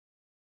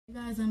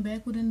Hey guys, I'm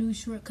back with a new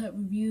shortcut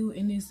review,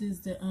 and this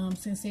is the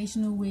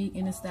Sensational wig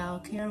in the style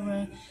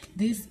Carla.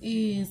 This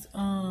is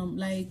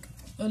like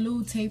a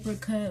little taper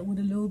cut with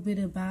a little bit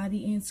of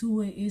body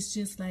into it. It's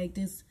just like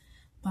this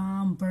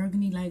bomb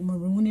burgundy, like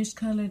maroonish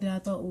color that I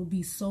thought would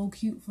be so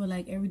cute for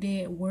like every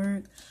day at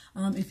work.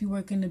 If you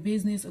work in the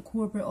business, a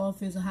corporate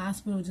office, a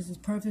hospital, just is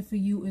perfect for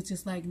you. It's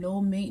just like low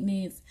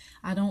maintenance.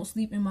 I don't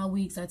sleep in my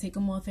wigs. I take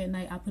them off at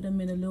night. I put them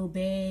in a little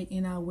bag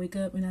and I wake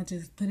up and I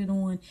just put it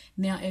on.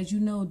 Now, as you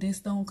know, this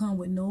don't come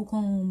with no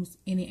combs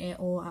in it at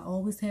all. I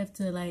always have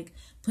to like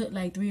put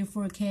like 3 or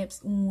 4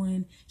 caps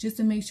on just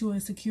to make sure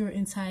it's secure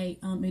and tight.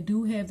 It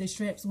do have the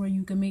straps where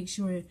you can make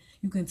sure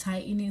you can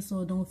tighten it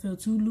so it don't feel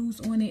too loose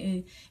on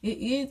it.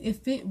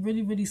 It fit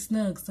really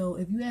snug. So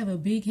if you have a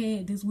big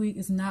head, this wig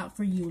is not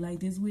for you. Like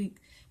this wig,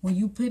 when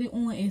you put it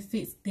on, it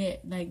fits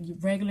that like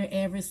regular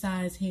average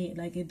size head.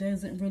 Like it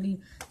doesn't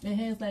really, it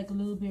has like a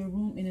little bit of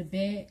room in the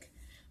back,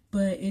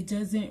 but it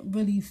doesn't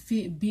really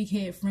fit big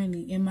head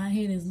friendly. And my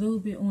head is a little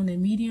bit on the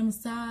medium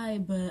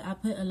side, but I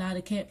put a lot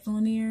of caps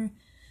on there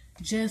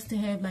just to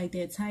have like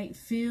that tight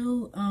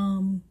feel.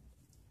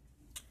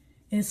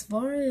 As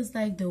far as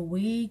like the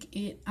wig,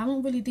 I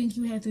don't really think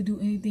you have to do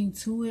anything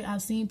to it.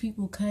 I've seen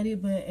people cut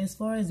it, but as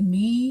far as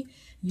me,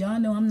 y'all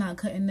know I'm not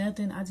cutting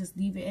nothing. I just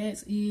leave it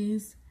as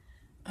is.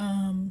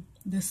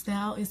 The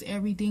style is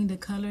everything. The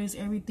color is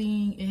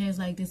everything. It has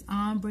like this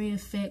ombre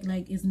effect,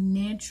 like it's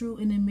natural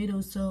in the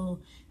middle,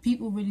 so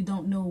people really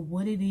don't know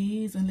what it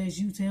is unless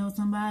you tell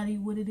somebody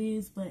what it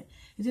is. But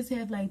it just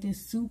has like this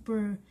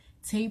super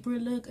taper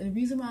look. The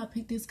reason why I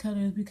picked this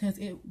color is because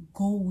it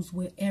goes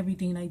with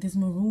everything. Like this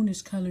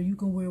maroonish color you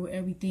can wear with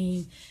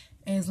everything,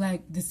 as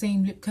like the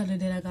same lip color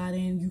that I got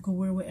in, you can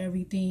wear with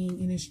everything,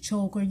 and it's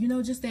choker, you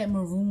know, just that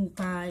maroon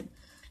vibe.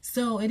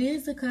 So it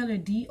is the color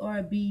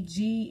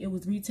drbg. It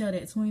was retailed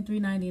at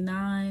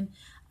 $23.99.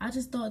 I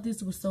just thought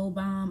this was so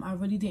bomb. I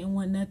really didn't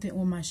want nothing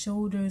on my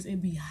shoulders.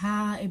 It'd be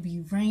hot, it'd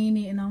be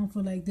raining, and I don't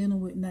feel like dealing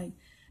with like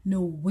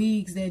no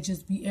wigs that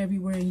just be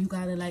everywhere and you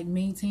gotta like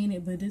maintain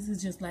it. But this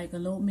is just like a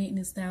low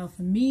maintenance style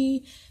for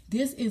me.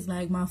 This is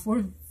like my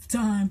 4th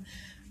time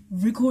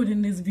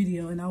recording this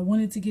video, and I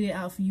wanted to get it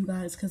out for you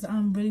guys because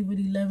I'm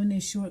really loving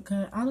this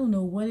shortcut. I don't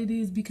know what it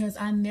is, because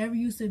I never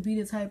used to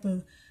be the type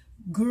of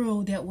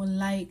girl that would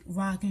like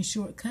rocking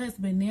shortcuts,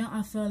 but now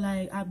I feel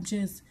like I'm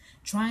just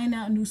trying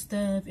out new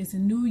stuff. It's a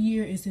new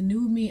year, it's a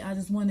new me. I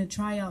just want to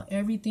try out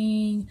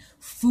everything,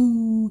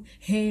 food,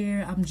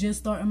 hair. I'm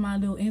just starting my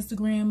little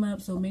Instagram up,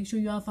 so make sure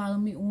y'all follow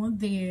me on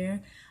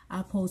there.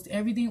 I post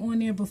everything on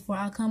there before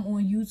I come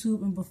on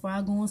YouTube and before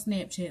I go on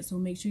Snapchat, so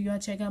make sure y'all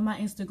check out my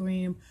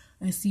Instagram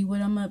and see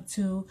what I'm up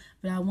to.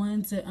 But I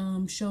wanted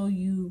to show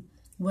you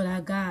what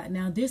I got.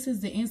 Now this is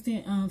the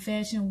instant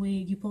fashion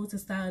wig. You supposed to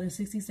style it in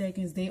 60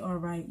 seconds. They are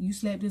right. You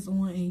slap this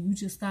on and you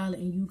just style it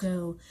and you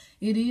go.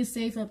 It is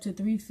safe up to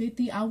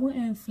 $3.50. I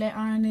wouldn't flat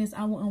iron this.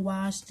 I wouldn't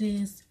wash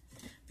this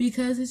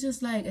because it's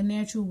just like a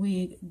natural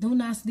wig. Do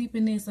not sleep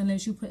in this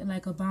unless you put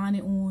like a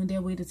bonnet on.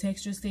 That way the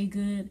texture stay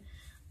good.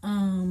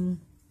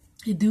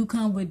 It do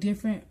come with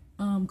different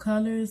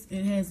colors.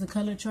 It has the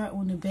color chart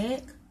on the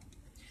back,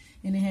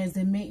 and it has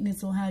the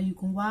maintenance on how you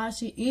can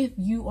wash it. If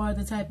you are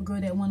the type of girl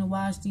that want to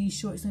wash these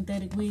short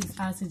synthetic wigs,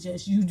 I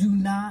suggest you do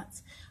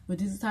not. But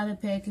this is how the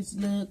package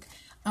look.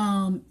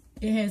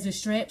 It has the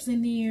straps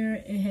in there.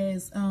 It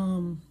has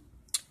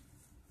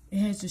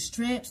the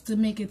straps to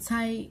make it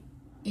tight.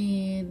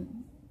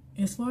 And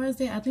as far as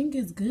that, I think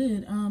it's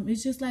good.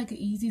 It's just like an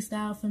easy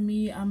style for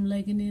me. I'm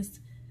liking this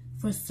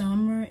for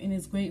summer, and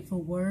it's great for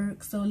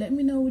work. So let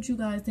me know what you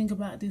guys think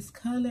about this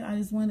color. I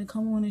just wanted to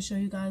come on and show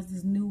you guys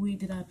this new wig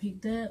that I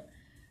picked up.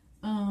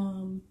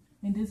 And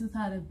this is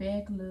how the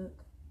back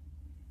look,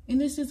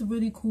 and it's just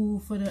really cool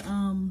for the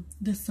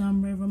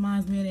summer. It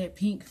reminds me of that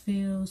pink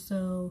feel.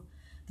 So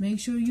make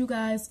sure you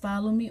guys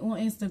follow me on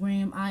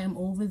Instagram. I am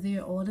over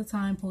there all the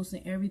time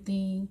posting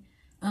everything.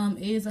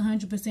 It is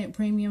 100%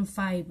 premium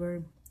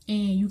fiber,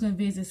 and you can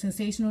visit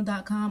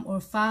sensational.com or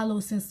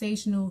follow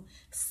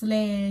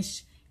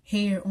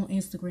sensational/hair on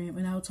Instagram,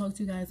 and I'll talk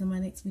to you guys in my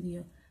next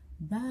video.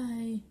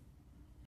 Bye.